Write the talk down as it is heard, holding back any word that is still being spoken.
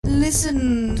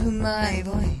Listen to my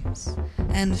voice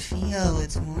and feel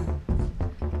its warmth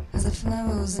as it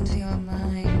flows into your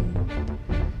mind.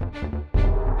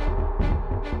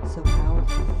 So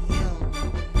powerful.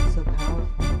 So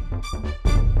powerful.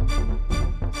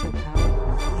 So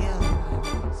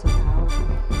powerful. So powerful.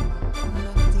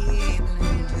 Look deep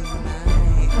into my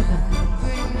eyes.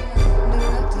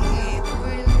 Look deep.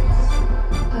 Look deep into my eyes.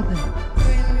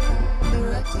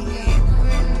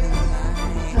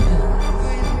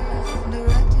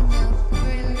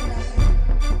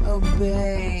 Oh,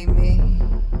 baby,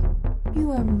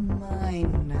 you are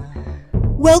mine now.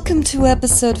 Welcome to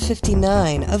episode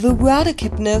 59 of Erotic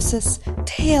Hypnosis,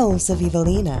 Tales of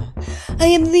Evilena. I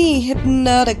am the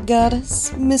hypnotic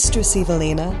goddess, Mistress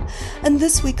Evilena, and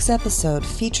this week's episode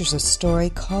features a story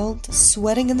called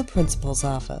Sweating in the Principal's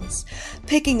Office,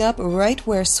 picking up right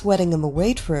where Sweating in the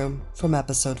Weight Room from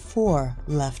episode 4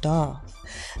 left off.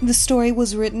 The story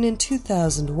was written in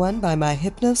 2001 by my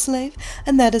hypnoslave,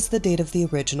 and that is the date of the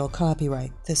original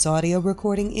copyright. This audio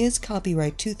recording is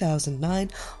copyright 2009,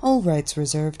 all rights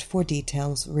reserved. For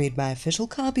details, read my official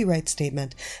copyright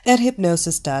statement at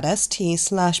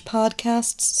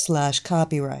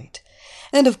hypnosis.st/podcasts/copyright.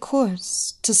 And of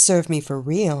course, to serve me for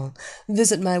real,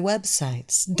 visit my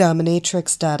websites.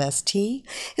 Dominatrix.st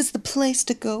is the place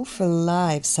to go for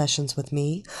live sessions with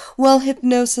me, while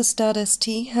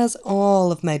Hypnosis.st has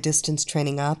all of my distance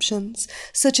training options,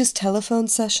 such as telephone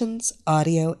sessions,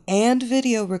 audio, and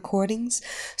video recordings,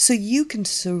 so you can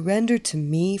surrender to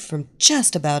me from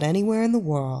just about anywhere in the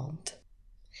world.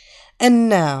 And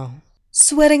now,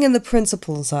 Sweating in the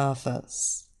Principal's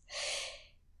Office.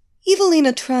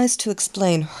 Evilena tries to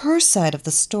explain her side of the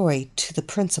story to the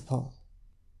principal.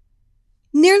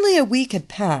 Nearly a week had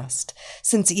passed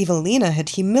since Evilena had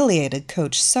humiliated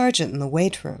Coach Sargent in the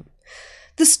weight room.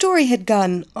 The story had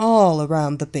gotten all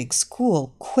around the big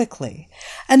school quickly,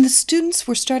 and the students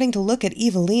were starting to look at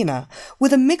Evilena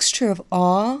with a mixture of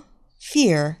awe,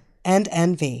 fear, and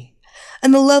envy.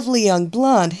 And the lovely young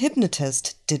blonde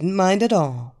hypnotist didn't mind at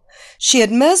all. She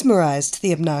had mesmerized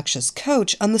the obnoxious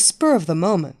coach on the spur of the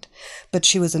moment, but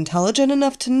she was intelligent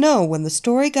enough to know when the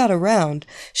story got around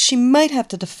she might have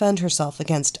to defend herself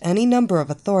against any number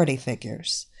of authority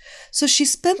figures. So she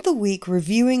spent the week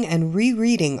reviewing and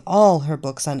rereading all her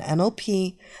books on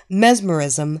NLP,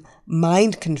 mesmerism,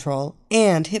 mind control,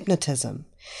 and hypnotism.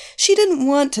 She didn't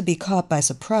want to be caught by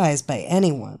surprise by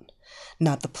anyone.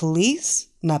 Not the police,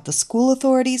 not the school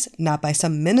authorities, not by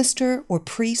some minister or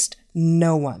priest,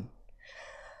 no one.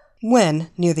 When,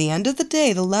 near the end of the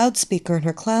day, the loudspeaker in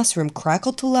her classroom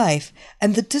crackled to life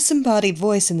and the disembodied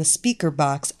voice in the speaker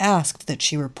box asked that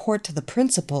she report to the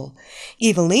principal,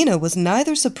 Evilena was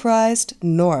neither surprised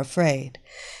nor afraid.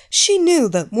 She knew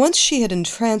that once she had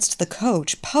entranced the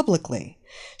coach publicly,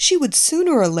 she would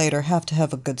sooner or later have to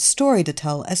have a good story to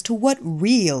tell as to what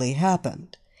really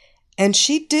happened. And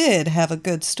she did have a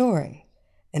good story,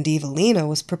 and Evilena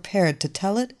was prepared to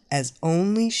tell it as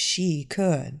only she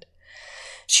could.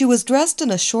 She was dressed in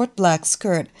a short black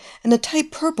skirt and a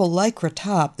tight purple lycra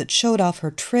top that showed off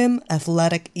her trim,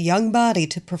 athletic, young body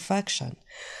to perfection.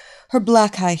 Her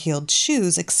black high-heeled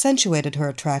shoes accentuated her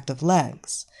attractive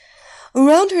legs.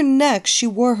 Around her neck she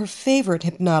wore her favorite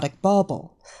hypnotic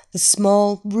bauble, the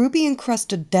small,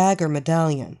 ruby-encrusted dagger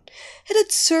medallion. It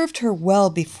had served her well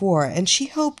before, and she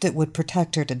hoped it would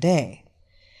protect her today.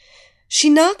 She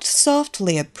knocked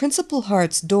softly at Principal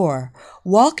Hart's door,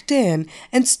 walked in,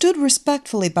 and stood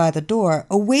respectfully by the door,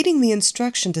 awaiting the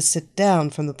instruction to sit down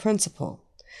from the principal.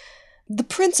 The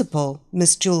principal,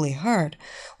 Miss Julie Hart,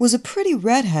 was a pretty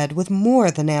redhead with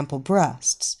more than ample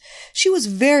breasts. She was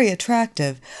very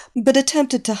attractive, but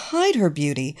attempted to hide her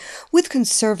beauty with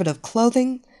conservative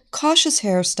clothing, cautious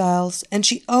hairstyles, and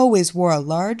she always wore a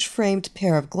large-framed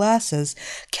pair of glasses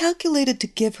calculated to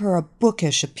give her a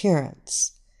bookish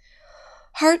appearance.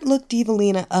 Hart looked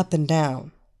Evilena up and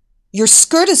down. "Your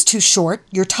skirt is too short,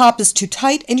 your top is too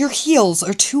tight, and your heels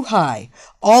are too high.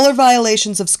 All are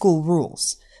violations of school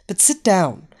rules. But sit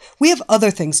down. We have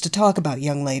other things to talk about,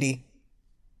 young lady."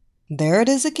 There it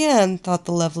is again, thought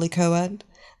the lovely co-ed.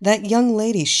 That young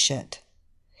lady shit.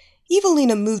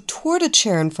 Evilena moved toward a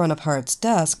chair in front of Hart's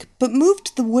desk, but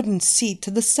moved the wooden seat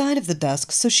to the side of the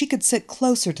desk so she could sit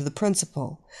closer to the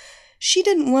principal. She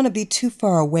didn't want to be too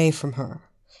far away from her.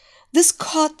 This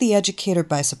caught the educator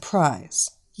by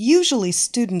surprise. Usually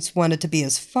students wanted to be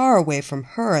as far away from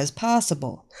her as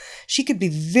possible. She could be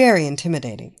very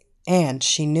intimidating, and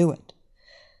she knew it.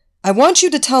 "I want you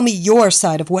to tell me your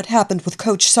side of what happened with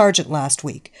Coach Sargent last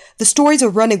week. The stories are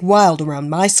running wild around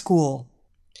my school."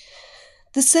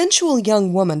 The sensual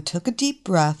young woman took a deep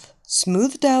breath,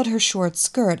 smoothed out her short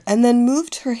skirt, and then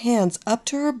moved her hands up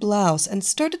to her blouse and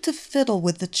started to fiddle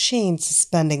with the chain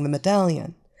suspending the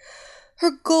medallion.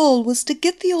 Her goal was to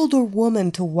get the older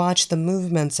woman to watch the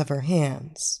movements of her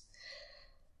hands.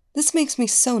 This makes me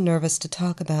so nervous to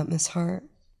talk about, Miss Hart.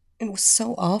 It was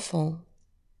so awful.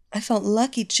 I felt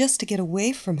lucky just to get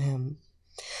away from him.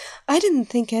 I didn't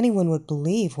think anyone would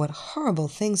believe what horrible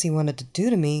things he wanted to do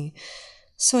to me,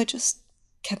 so I just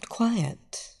kept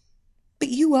quiet. But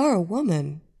you are a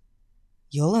woman.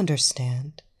 You'll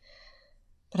understand.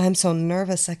 But I'm so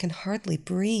nervous I can hardly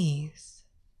breathe.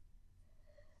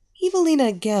 Evilena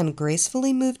again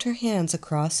gracefully moved her hands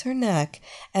across her neck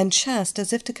and chest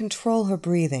as if to control her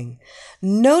breathing,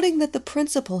 noting that the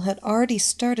principal had already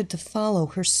started to follow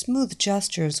her smooth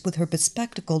gestures with her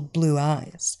bespectacled blue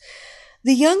eyes.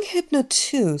 The young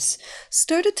hypnoteuse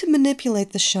started to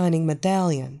manipulate the shining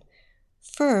medallion,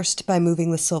 first by moving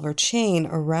the silver chain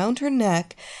around her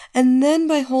neck and then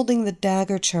by holding the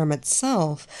dagger charm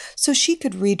itself so she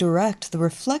could redirect the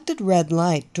reflected red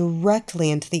light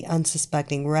directly into the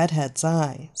unsuspecting redhead's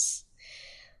eyes.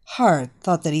 Hart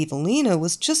thought that Evilena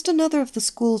was just another of the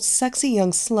school's sexy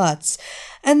young sluts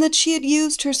and that she had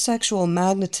used her sexual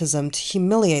magnetism to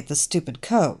humiliate the stupid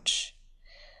coach.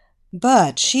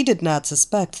 But she did not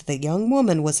suspect the young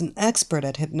woman was an expert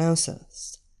at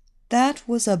hypnosis. That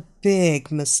was a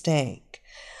big mistake.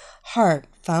 Hart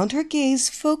found her gaze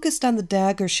focused on the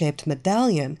dagger-shaped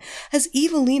medallion as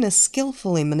Evilena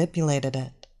skillfully manipulated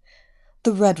it.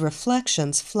 The red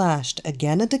reflections flashed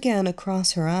again and again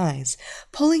across her eyes,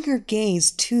 pulling her gaze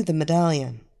to the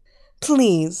medallion.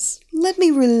 Please, let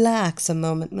me relax a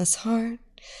moment, Miss Hart,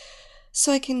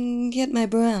 so I can get my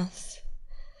breath.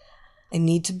 I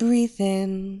need to breathe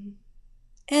in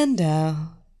and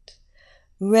out,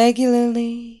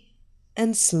 regularly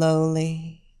and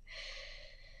slowly,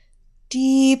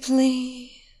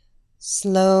 deeply,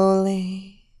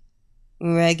 slowly,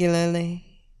 regularly,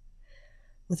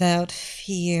 without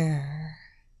fear,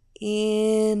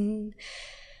 in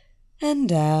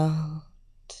and out,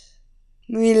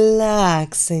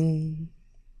 relaxing.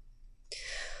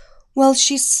 While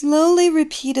she slowly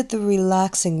repeated the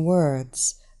relaxing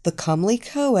words, the comely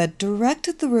co-ed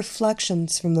directed the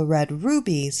reflections from the red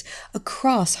rubies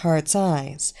across Hart's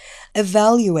eyes,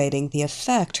 evaluating the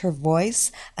effect her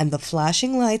voice and the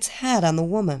flashing lights had on the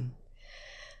woman.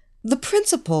 The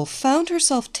principal found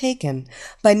herself taken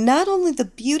by not only the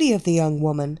beauty of the young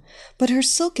woman, but her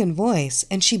silken voice,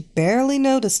 and she barely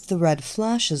noticed the red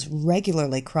flashes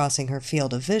regularly crossing her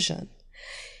field of vision.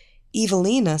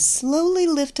 Evilena slowly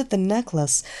lifted the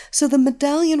necklace so the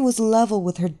medallion was level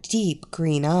with her deep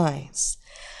green eyes,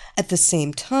 at the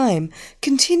same time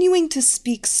continuing to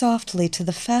speak softly to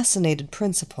the fascinated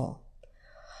principal.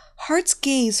 Hart's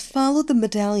gaze followed the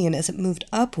medallion as it moved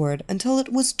upward until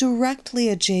it was directly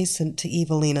adjacent to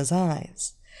Evelena's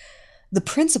eyes. The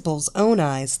principal's own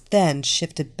eyes then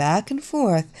shifted back and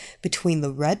forth between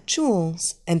the red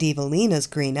jewels and Evelena's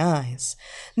green eyes,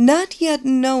 not yet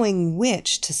knowing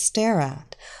which to stare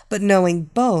at, but knowing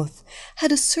both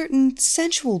had a certain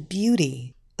sensual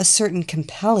beauty, a certain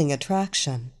compelling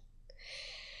attraction.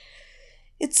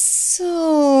 It's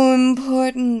so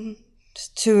important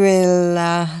to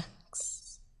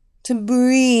relax, to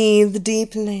breathe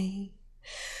deeply,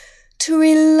 to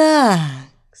relax,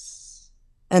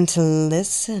 and to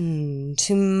listen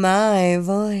to my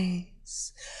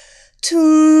voice, to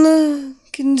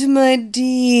look into my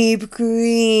deep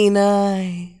green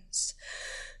eyes,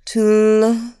 to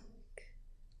look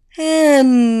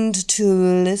and to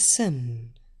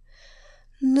listen.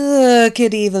 Look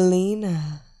at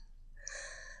Evilena.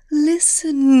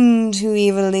 Listen to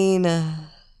Evilena.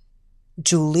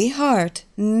 Julie Hart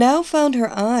now found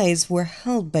her eyes were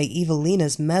held by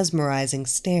Evelena's mesmerizing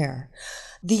stare.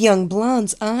 The young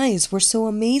blonde's eyes were so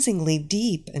amazingly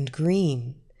deep and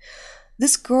green.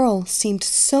 This girl seemed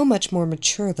so much more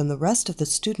mature than the rest of the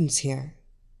students here,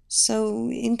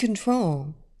 so in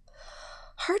control.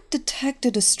 Hart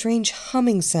detected a strange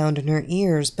humming sound in her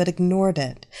ears but ignored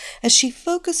it as she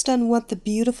focused on what the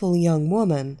beautiful young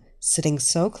woman, sitting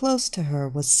so close to her,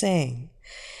 was saying.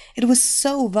 It was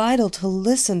so vital to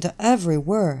listen to every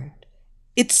word.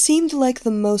 It seemed like the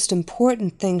most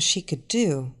important thing she could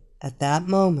do at that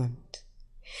moment.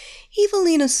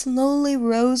 Evilena slowly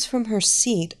rose from her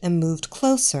seat and moved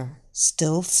closer,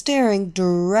 still staring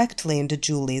directly into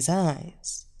Julie's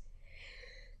eyes.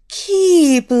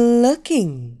 Keep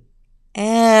looking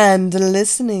and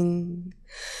listening.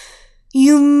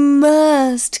 You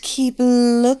must keep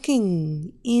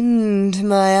looking into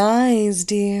my eyes,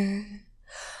 dear.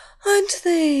 Aren't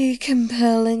they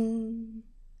compelling?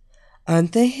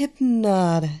 Aren't they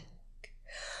hypnotic?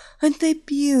 Aren't they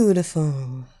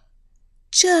beautiful?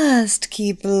 Just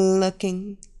keep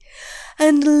looking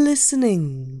and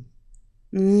listening,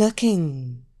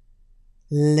 looking,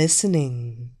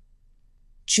 listening.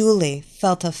 Julie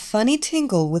felt a funny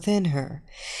tingle within her.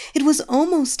 It was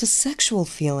almost a sexual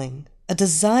feeling, a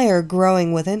desire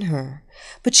growing within her,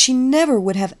 but she never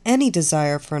would have any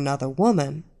desire for another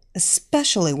woman,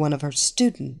 especially one of her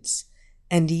students.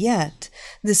 And yet,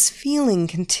 this feeling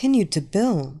continued to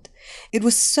build. It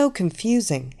was so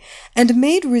confusing, and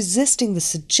made resisting the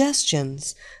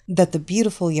suggestions that the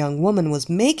beautiful young woman was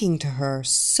making to her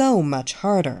so much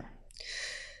harder.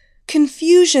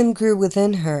 Confusion grew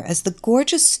within her as the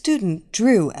gorgeous student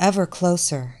drew ever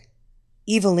closer.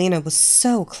 Evilena was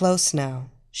so close now.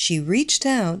 She reached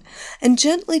out and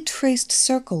gently traced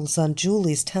circles on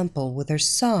Julie's temple with her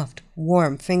soft,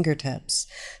 warm fingertips,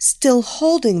 still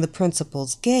holding the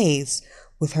principal's gaze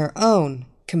with her own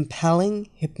compelling,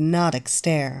 hypnotic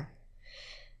stare.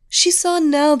 She saw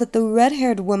now that the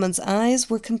red-haired woman's eyes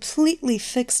were completely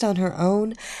fixed on her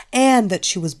own and that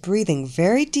she was breathing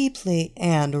very deeply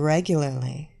and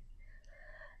regularly.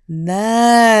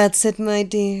 That's it, my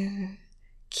dear.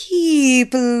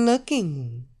 Keep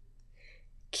looking.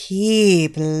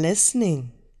 Keep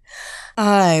listening.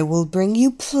 I will bring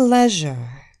you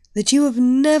pleasure that you have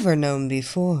never known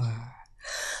before.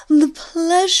 The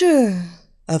pleasure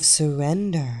of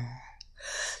surrender.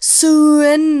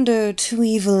 Surrender to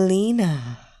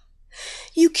Evilena.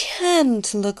 You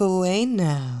can't look away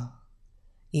now.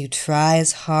 You try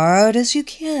as hard as you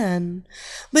can,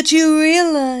 but you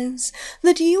realize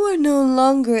that you are no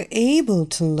longer able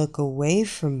to look away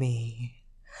from me.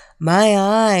 My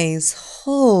eyes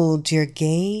hold your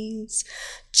gaze,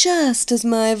 just as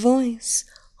my voice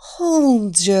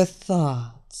holds your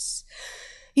thoughts.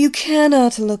 You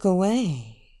cannot look away.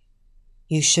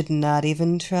 You should not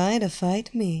even try to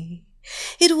fight me.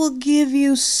 It will give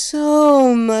you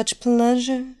so much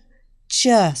pleasure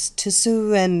just to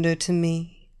surrender to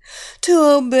me, to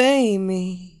obey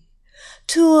me,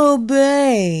 to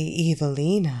obey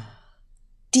Evilena.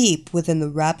 Deep within the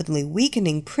rapidly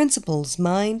weakening principal's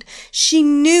mind, she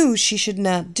knew she should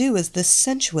not do as this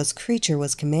sensuous creature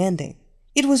was commanding.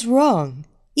 It was wrong.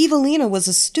 Evilena was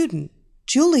a student.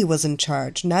 Julie was in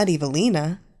charge, not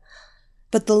Evilena.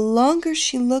 But the longer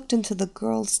she looked into the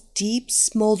girl's deep,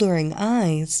 smoldering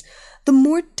eyes, the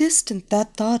more distant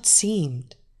that thought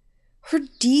seemed. Her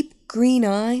deep green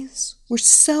eyes were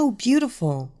so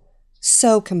beautiful,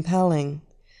 so compelling,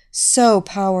 so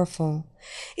powerful.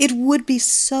 It would be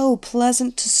so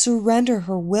pleasant to surrender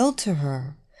her will to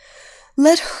her.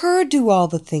 Let her do all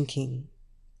the thinking,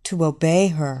 to obey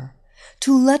her,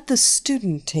 to let the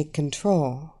student take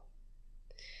control.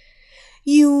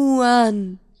 You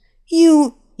want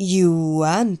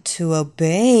to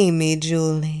obey me,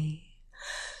 Julie.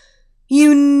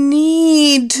 You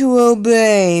need to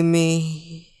obey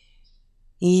me.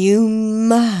 You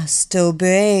must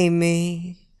obey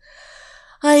me.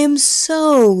 I am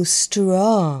so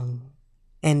strong,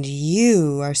 and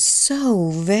you are so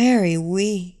very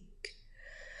weak,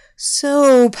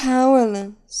 so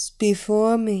powerless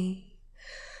before me,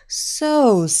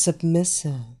 so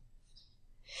submissive.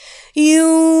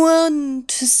 You want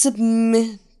to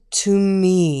submit to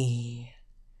me.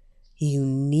 You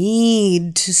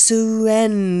need to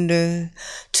surrender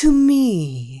to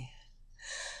me.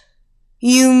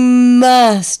 You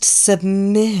must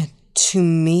submit to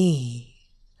me.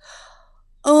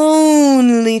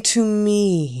 Only to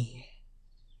me.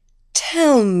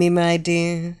 Tell me, my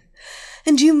dear,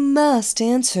 and you must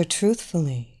answer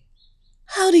truthfully.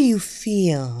 How do you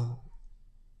feel?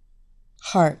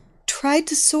 Heart tried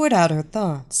to sort out her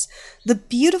thoughts. The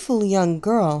beautiful young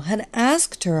girl had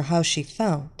asked her how she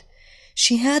felt.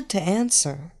 She had to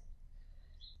answer.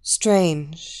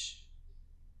 Strange,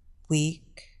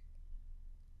 weak,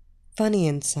 funny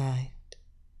inside.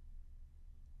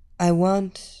 I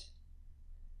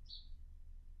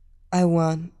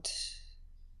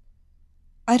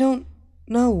don't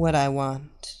know what I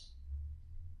want.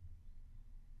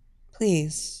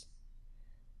 Please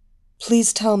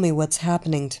tell me what's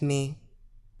happening to me.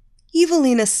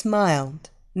 Evilena smiled,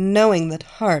 knowing that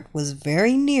Heart was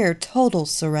very near total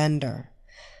surrender.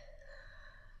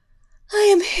 I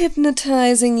am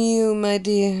hypnotizing you, my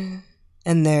dear,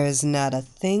 and there is not a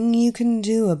thing you can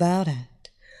do about it.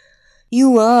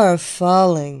 You are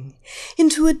falling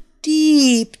into a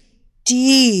deep,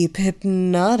 deep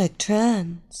hypnotic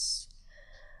trance.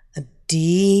 A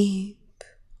deep,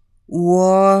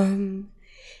 warm,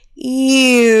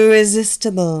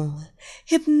 irresistible,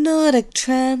 hypnotic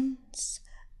trance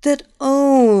that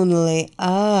only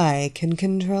I can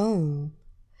control.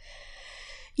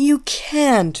 You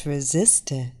can't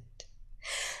resist it.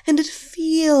 And it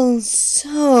feels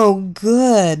so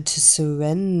good to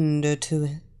surrender to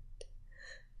it.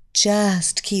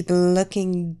 Just keep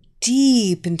looking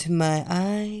deep into my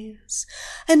eyes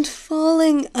and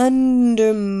falling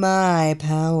under my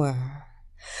power.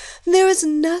 There is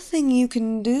nothing you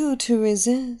can do to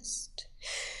resist.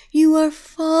 You are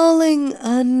falling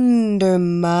under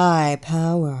my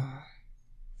power.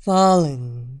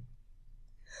 Falling,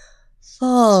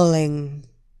 falling,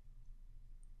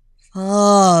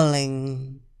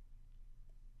 falling.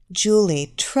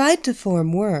 Julie tried to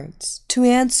form words, to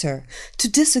answer, to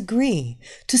disagree,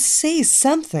 to say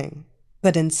something,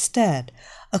 but instead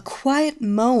a quiet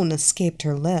moan escaped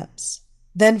her lips.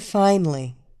 Then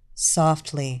finally,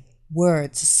 softly,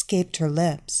 words escaped her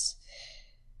lips.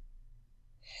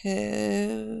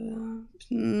 Hypnotized?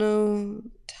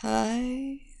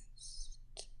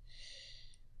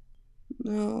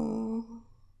 No,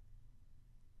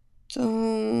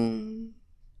 don't.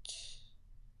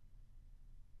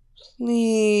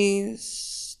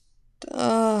 Please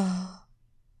stop.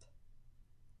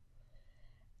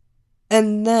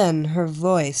 And then her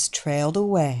voice trailed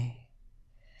away.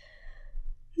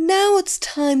 Now it's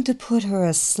time to put her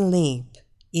asleep,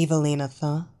 Evilena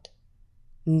thought.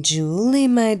 Julie,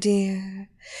 my dear,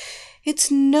 it's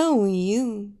no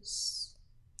use.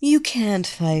 You can't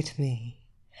fight me.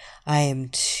 I am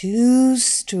too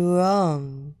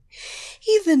strong.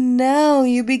 Even now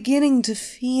you're beginning to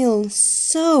feel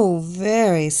so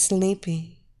very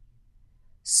sleepy,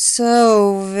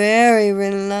 so very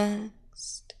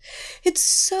relaxed. It's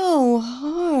so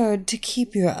hard to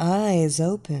keep your eyes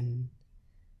open,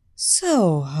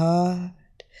 so hard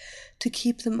to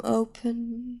keep them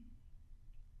open.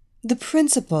 The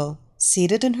principal,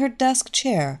 seated in her desk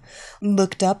chair,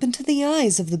 looked up into the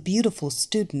eyes of the beautiful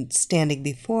student standing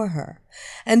before her,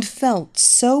 and felt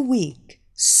so weak,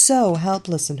 so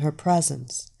helpless in her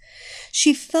presence.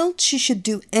 She felt she should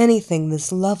do anything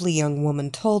this lovely young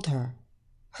woman told her.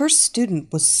 Her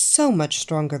student was so much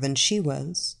stronger than she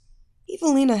was.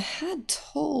 Evilena had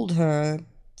told her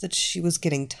that she was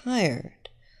getting tired.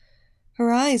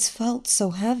 Her eyes felt so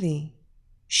heavy.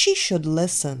 She should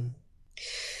listen.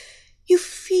 You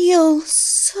feel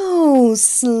so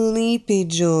sleepy,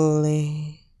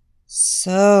 Julie,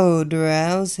 so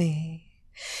drowsy.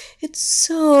 It's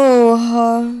so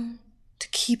hard to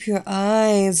keep your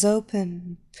eyes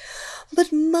open,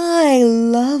 but my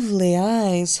lovely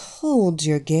eyes hold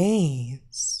your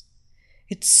gaze.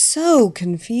 It's so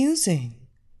confusing.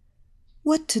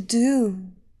 What to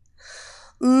do?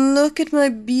 Look at my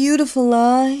beautiful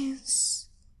eyes,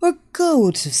 or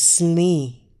go to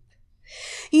sleep?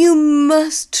 You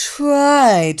must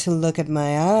try to look at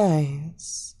my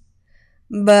eyes.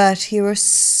 But you are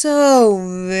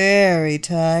so very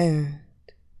tired.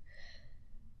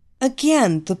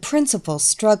 Again, the principal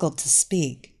struggled to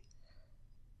speak.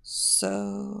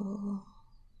 So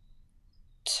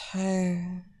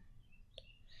tired.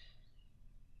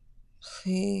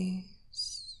 Please.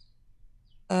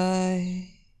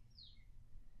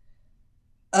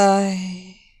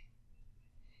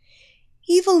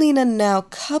 Evilena now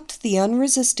cupped the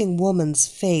unresisting woman's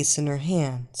face in her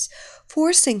hands,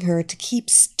 forcing her to keep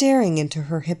staring into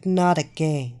her hypnotic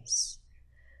gaze.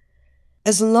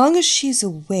 As long as she's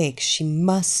awake, she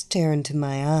must stare into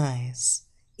my eyes,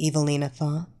 Evilena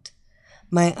thought.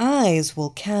 My eyes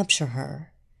will capture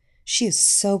her. She is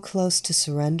so close to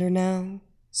surrender now,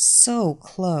 so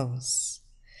close.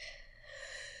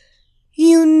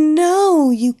 You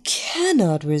know you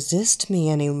cannot resist me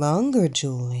any longer,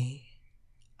 Julie.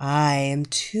 I am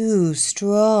too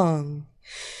strong.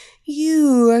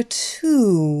 You are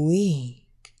too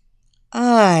weak.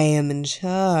 I am in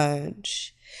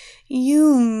charge.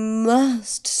 You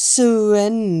must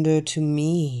surrender to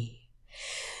me.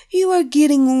 You are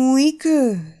getting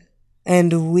weaker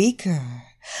and weaker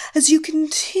as you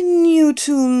continue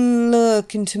to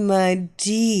look into my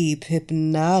deep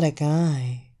hypnotic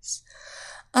eyes.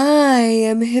 I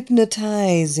am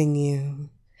hypnotizing you.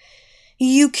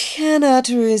 You cannot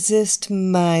resist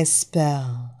my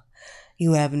spell.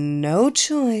 You have no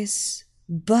choice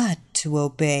but to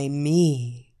obey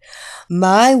me.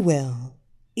 My will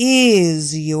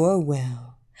is your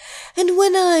will, and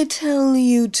when I tell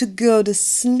you to go to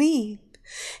sleep,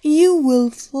 you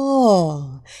will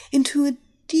fall into a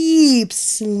deep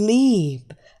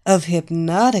sleep of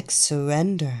hypnotic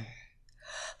surrender.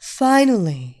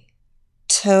 Finally,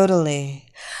 totally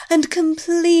and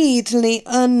completely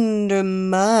under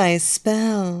my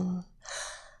spell,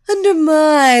 under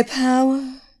my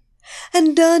power,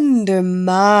 and under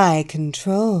my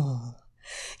control,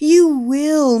 You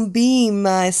will be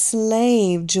my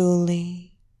slave,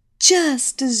 Julie,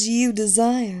 just as you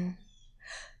desire,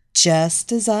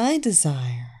 just as I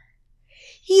desire.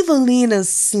 Evelena's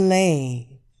slave.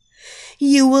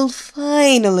 You will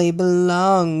finally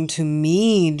belong to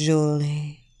me,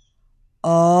 Julie.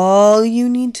 All you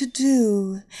need to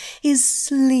do is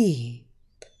sleep,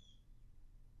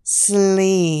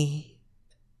 sleep,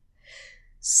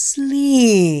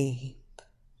 sleep.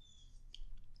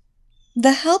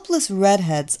 The helpless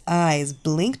redhead's eyes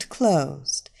blinked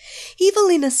closed.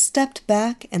 Evelena stepped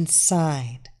back and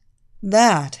sighed.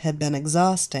 That had been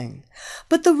exhausting,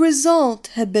 but the result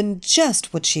had been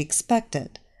just what she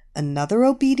expected. Another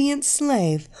obedient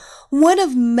slave, one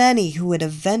of many who would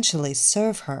eventually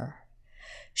serve her.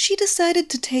 She decided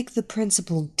to take the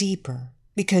principle deeper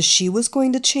because she was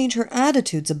going to change her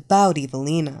attitudes about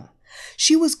Evelena.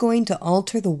 She was going to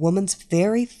alter the woman's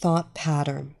very thought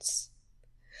patterns.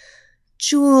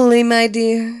 Julie, my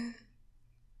dear.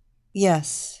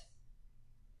 Yes.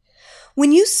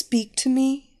 When you speak to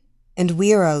me and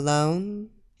we are alone,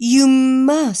 you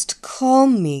must call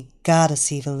me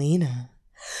Goddess Evelena.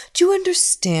 Do you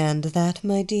understand that,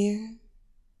 my dear?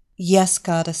 Yes,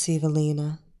 Goddess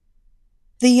Evelena.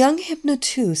 The young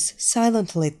hypnoteuse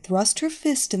silently thrust her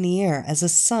fist in the air as a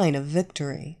sign of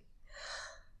victory.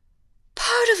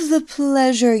 Part of the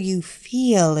pleasure you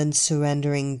feel in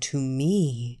surrendering to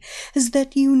me is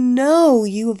that you know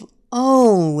you have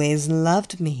always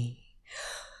loved me.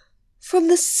 From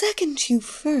the second you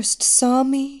first saw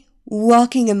me,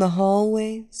 walking in the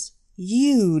hallways,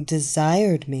 you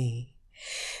desired me.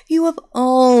 You have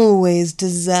always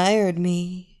desired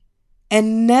me.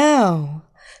 And now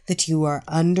that you are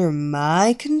under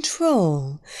my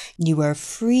control, you are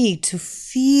free to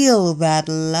feel that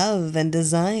love and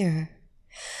desire.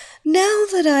 Now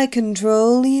that I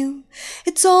control you,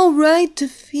 it's all right to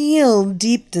feel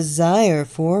deep desire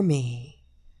for me,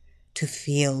 to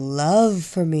feel love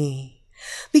for me,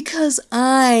 because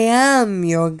I am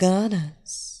your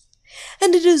goddess,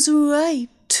 and it is right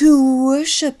to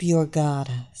worship your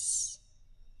goddess.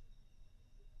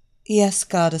 Yes,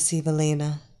 Goddess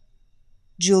Evelena,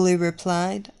 Julie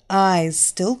replied, eyes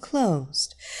still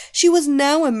closed. She was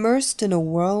now immersed in a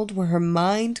world where her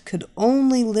mind could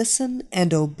only listen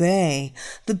and obey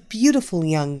the beautiful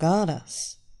young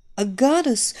goddess, a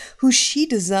goddess who she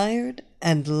desired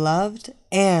and loved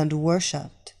and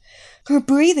worshipped. Her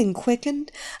breathing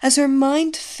quickened as her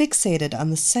mind fixated on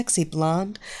the sexy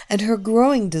blonde and her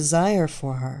growing desire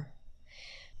for her.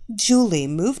 Julie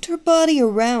moved her body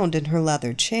around in her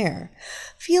leather chair,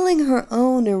 feeling her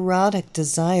own erotic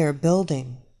desire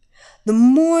building. The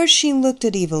more she looked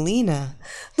at Evelena,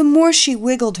 the more she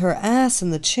wiggled her ass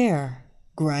in the chair,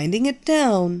 grinding it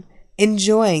down,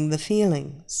 enjoying the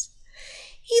feelings.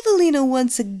 Evelena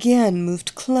once again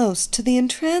moved close to the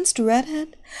entranced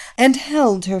redhead and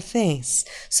held her face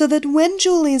so that when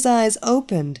Julie's eyes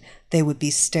opened, they would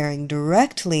be staring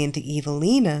directly into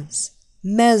Evelena's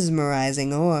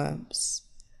mesmerizing orbs.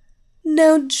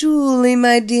 Now, Julie,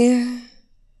 my dear,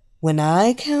 when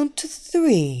I count to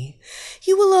 3,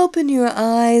 you will open your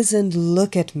eyes and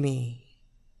look at me.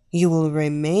 You will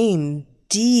remain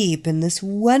deep in this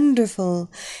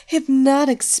wonderful,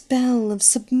 hypnotic spell of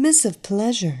submissive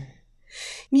pleasure.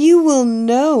 You will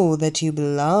know that you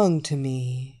belong to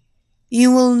me.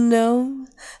 You will know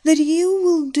that you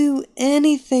will do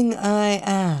anything I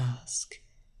ask,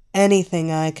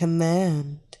 anything I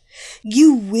command.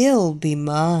 You will be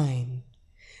mine.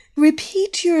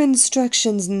 Repeat your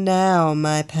instructions now,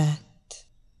 my pet.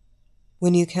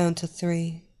 When you count to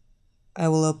 3, I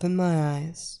will open my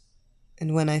eyes,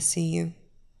 and when I see you,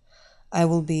 I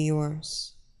will be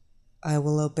yours. I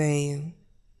will obey you.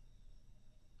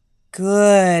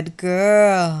 Good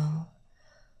girl.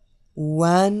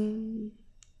 1,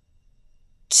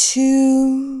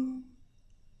 2,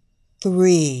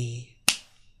 3.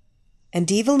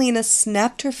 And Evelena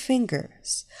snapped her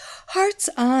fingers. Heart's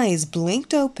eyes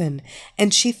blinked open,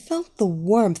 and she felt the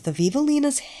warmth of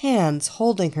Evelena's hands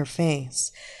holding her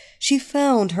face. She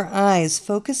found her eyes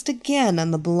focused again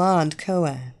on the blonde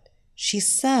co-ed. She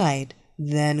sighed,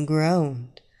 then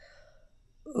groaned.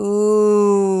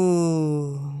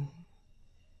 Ooh,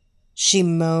 she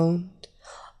moaned,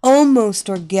 almost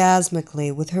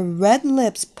orgasmically, with her red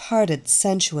lips parted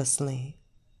sensuously.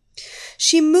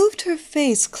 She moved her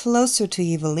face closer to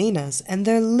Evelena's, and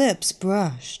their lips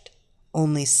brushed.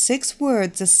 Only 6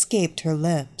 words escaped her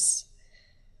lips.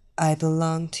 I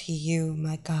belong to you,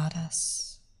 my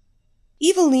goddess.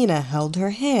 Evelena held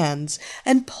her hands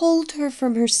and pulled her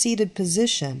from her seated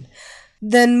position,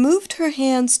 then moved her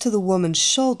hands to the woman's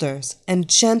shoulders and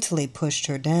gently pushed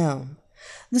her down.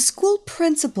 The school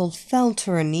principal fell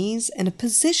to her knees in a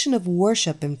position of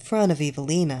worship in front of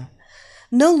Evilena,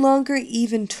 no longer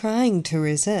even trying to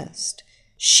resist.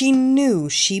 She knew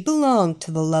she belonged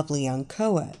to the lovely young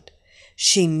co-ed.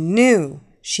 She knew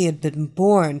she had been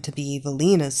born to be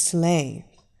Evelena's slave.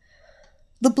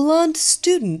 The blonde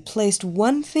student placed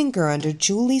one finger under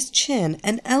Julie's chin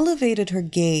and elevated her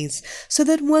gaze so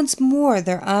that once more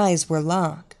their eyes were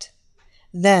locked.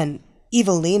 Then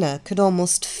Evilena could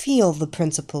almost feel the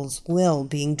principal's will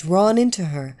being drawn into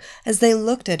her as they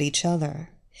looked at each other.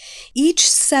 Each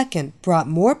second brought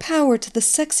more power to the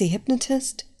sexy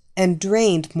hypnotist and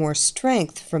drained more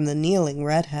strength from the kneeling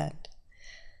redhead.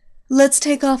 "Let's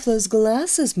take off those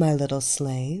glasses, my little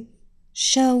slave,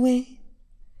 shall we?"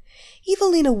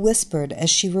 Evilena whispered as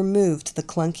she removed the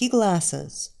clunky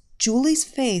glasses. Julie's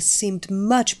face seemed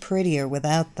much prettier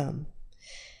without them.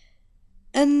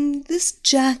 "And this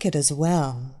jacket as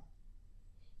well."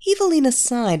 Evilena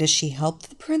sighed as she helped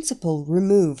the principal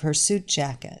remove her suit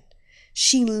jacket.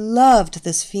 She loved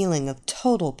this feeling of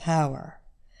total power.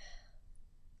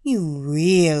 "You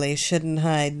really shouldn't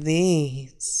hide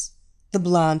these," the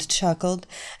blonde chuckled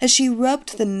as she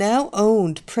rubbed the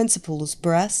now-owned principal's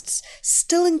breasts,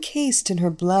 still encased in her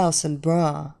blouse and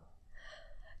bra.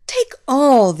 "Take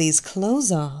all these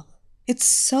clothes off. It's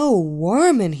so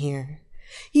warm in here.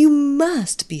 You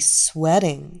must be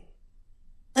sweating."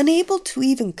 Unable to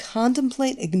even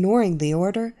contemplate ignoring the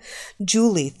order,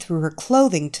 Julie threw her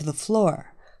clothing to the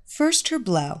floor, first her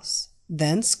blouse,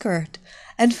 then skirt,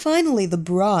 and finally the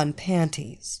bra and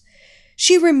panties.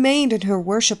 She remained in her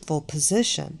worshipful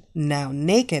position, now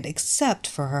naked except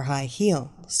for her high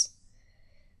heels.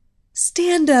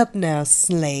 "Stand up now,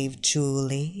 slave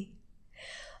Julie."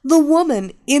 The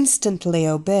woman instantly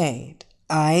obeyed,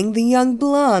 eyeing the young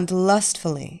blonde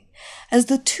lustfully. As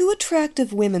the two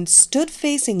attractive women stood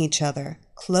facing each other,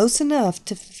 close enough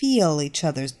to feel each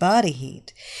other's body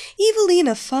heat,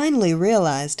 Evilena finally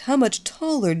realized how much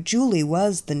taller Julie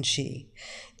was than she.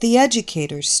 The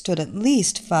educator stood at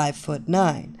least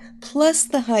 5'9", plus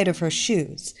the height of her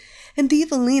shoes, and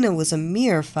Evilena was a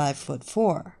mere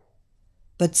 5'4".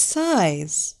 But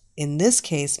size, in this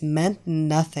case, meant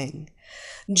nothing.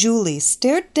 Julie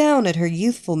stared down at her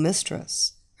youthful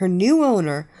mistress, her new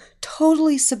owner,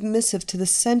 totally submissive to the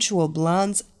sensual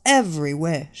blonde's every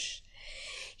wish.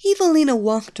 Evilena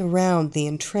walked around the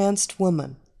entranced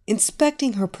woman,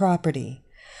 inspecting her property.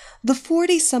 The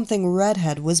 40-something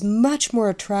redhead was much more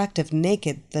attractive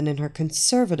naked than in her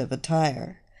conservative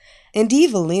attire, and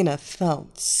Evilena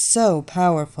felt so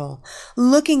powerful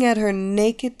looking at her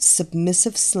naked,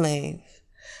 submissive slave.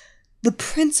 The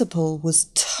principal was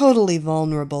totally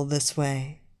vulnerable this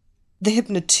way. The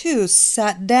hypnoteuse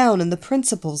sat down in the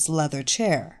principal's leather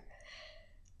chair.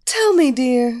 "Tell me,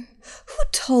 dear, who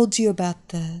told you about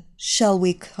the, shall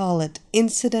we call it,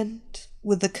 incident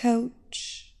with the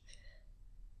coach?"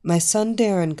 "My son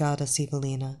Darren got us,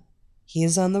 Evilena. He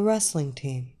is on the wrestling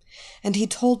team, and he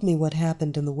told me what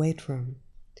happened in the weight room."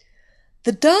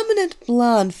 The dominant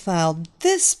blonde filed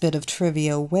this bit of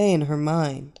trivia away in her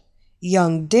mind.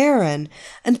 Young Darren,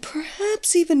 and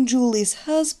perhaps even Julie's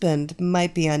husband,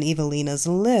 might be on Evelena's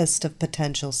list of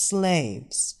potential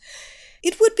slaves.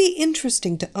 It would be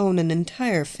interesting to own an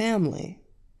entire family.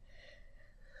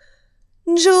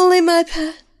 "Julie, my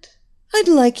pet, I'd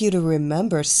like you to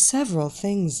remember several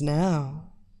things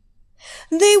now.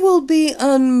 They will be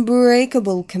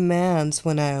unbreakable commands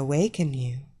when I awaken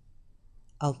you.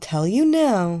 I'll tell you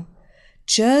now,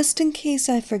 just in case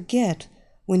I forget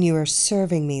when you are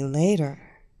serving me later."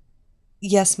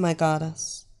 "Yes, my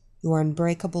goddess, your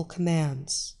unbreakable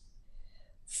commands.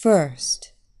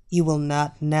 First, you will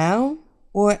not now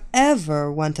or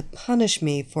ever want to punish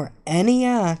me for any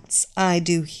acts I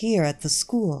do here at the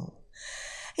school.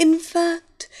 In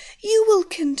fact, you will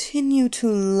continue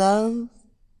to love,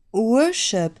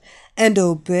 worship, and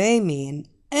obey me in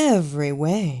every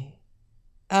way.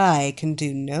 I can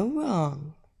do no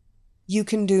wrong." "You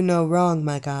can do no wrong,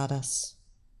 my goddess,"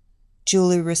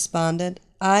 Julie responded,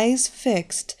 eyes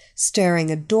fixed,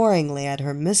 staring adoringly at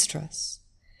her mistress.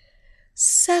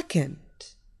 "Second,"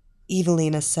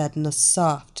 Evilena said in a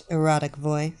soft, erotic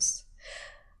voice,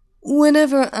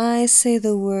 "whenever I say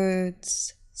the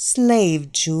words,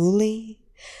 'Slave Julie,'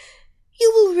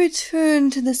 you will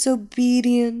return to this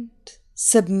obedient,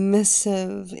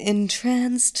 submissive,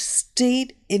 entranced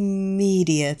state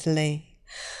immediately,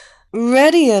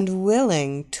 ready and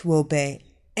willing to obey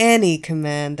any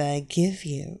command I give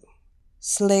you."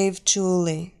 "Slave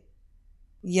Julie."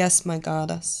 "Yes, my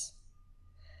goddess."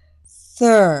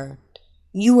 "Third,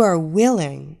 you are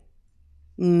willing,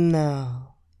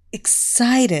 no,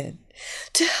 excited,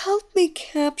 to help me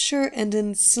capture and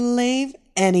enslave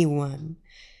anyone.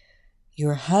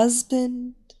 Your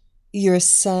husband, your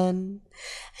son,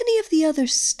 any of the other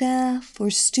staff or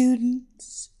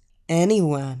students,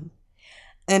 anyone,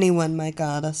 my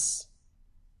goddess.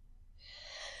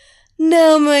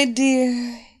 Now, my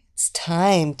dear, it's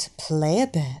time to play a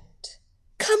bit.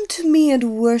 Come to me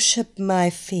and worship my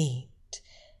feet.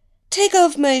 Take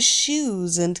off my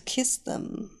shoes and kiss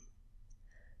them.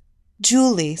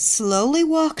 Julie slowly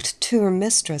walked to her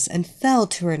mistress and fell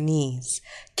to her knees,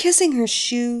 kissing her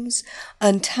shoes,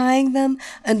 untying them,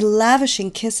 and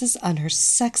lavishing kisses on her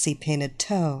sexy painted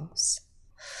toes.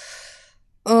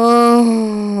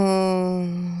 Oh,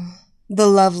 the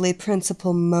lovely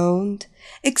principal moaned,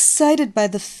 excited by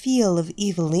the feel of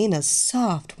Evilena's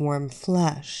soft, warm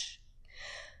flesh.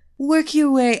 Work your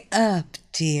way up,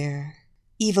 dear,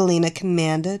 Evilena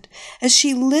commanded as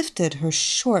she lifted her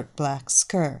short black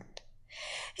skirt.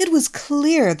 It was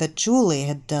clear that Julie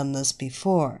had done this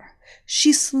before.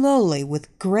 She slowly,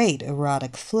 with great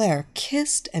erotic flair,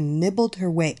 kissed and nibbled her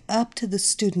way up to the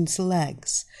student's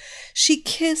legs. She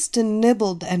kissed and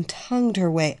nibbled and tongued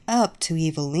her way up to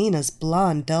Evilena's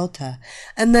blonde delta,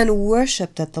 and then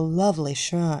worshipped at the lovely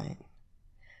shrine.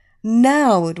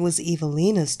 Now it was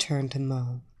Evilena's turn to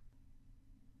moan.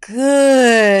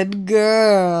 Good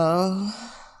girl.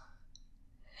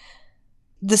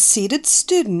 The seated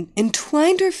student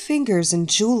entwined her fingers in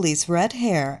Julie's red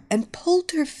hair and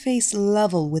pulled her face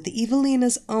level with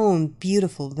Evilena's own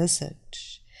beautiful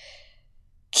visage.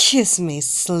 Kiss me,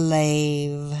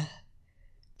 slave.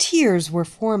 Tears were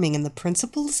forming in the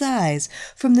principal's eyes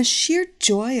from the sheer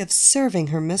joy of serving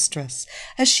her mistress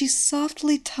as she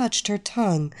softly touched her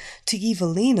tongue to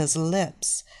Evilena's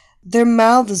lips. Their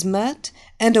mouths met,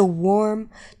 and a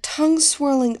warm,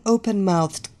 tongue-swirling,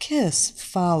 open-mouthed kiss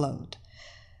followed.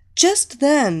 Just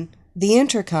then, the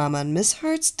intercom on Miss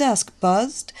Hart's desk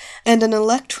buzzed, and an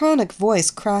electronic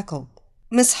voice crackled.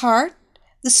 Miss Hart,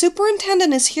 the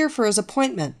superintendent is here for his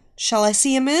appointment. Shall I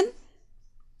see him in?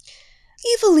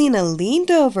 Evilena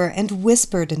leaned over and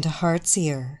whispered into Hart's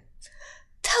ear.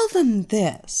 Tell them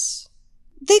this.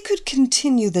 They could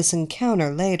continue this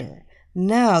encounter later.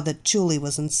 Now that Julie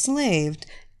was enslaved,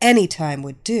 any time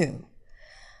would do.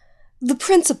 The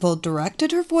principal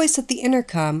directed her voice at the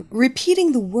intercom,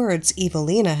 repeating the words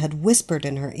Evilena had whispered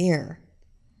in her ear.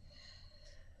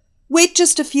 Wait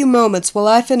just a few moments while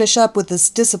I finish up with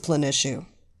this discipline issue.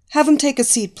 Have him take a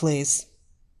seat, please.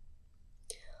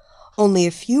 Only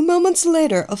a few moments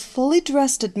later, a fully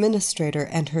dressed administrator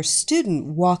and her student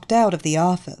walked out of the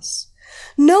office.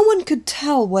 No one could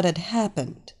tell what had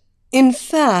happened. In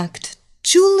fact,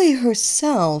 Julie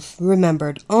herself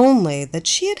remembered only that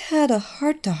she had had a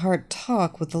heart-to-heart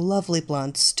talk with the lovely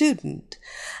blonde student,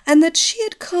 and that she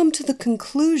had come to the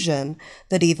conclusion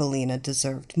that Evilena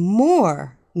deserved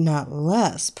more, not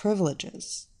less,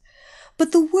 privileges.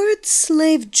 But the word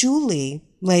slave Julie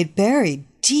lay buried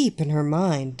deep in her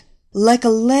mind, like a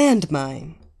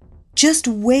landmine, just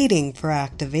waiting for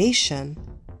activation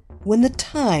when the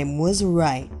time was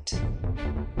right.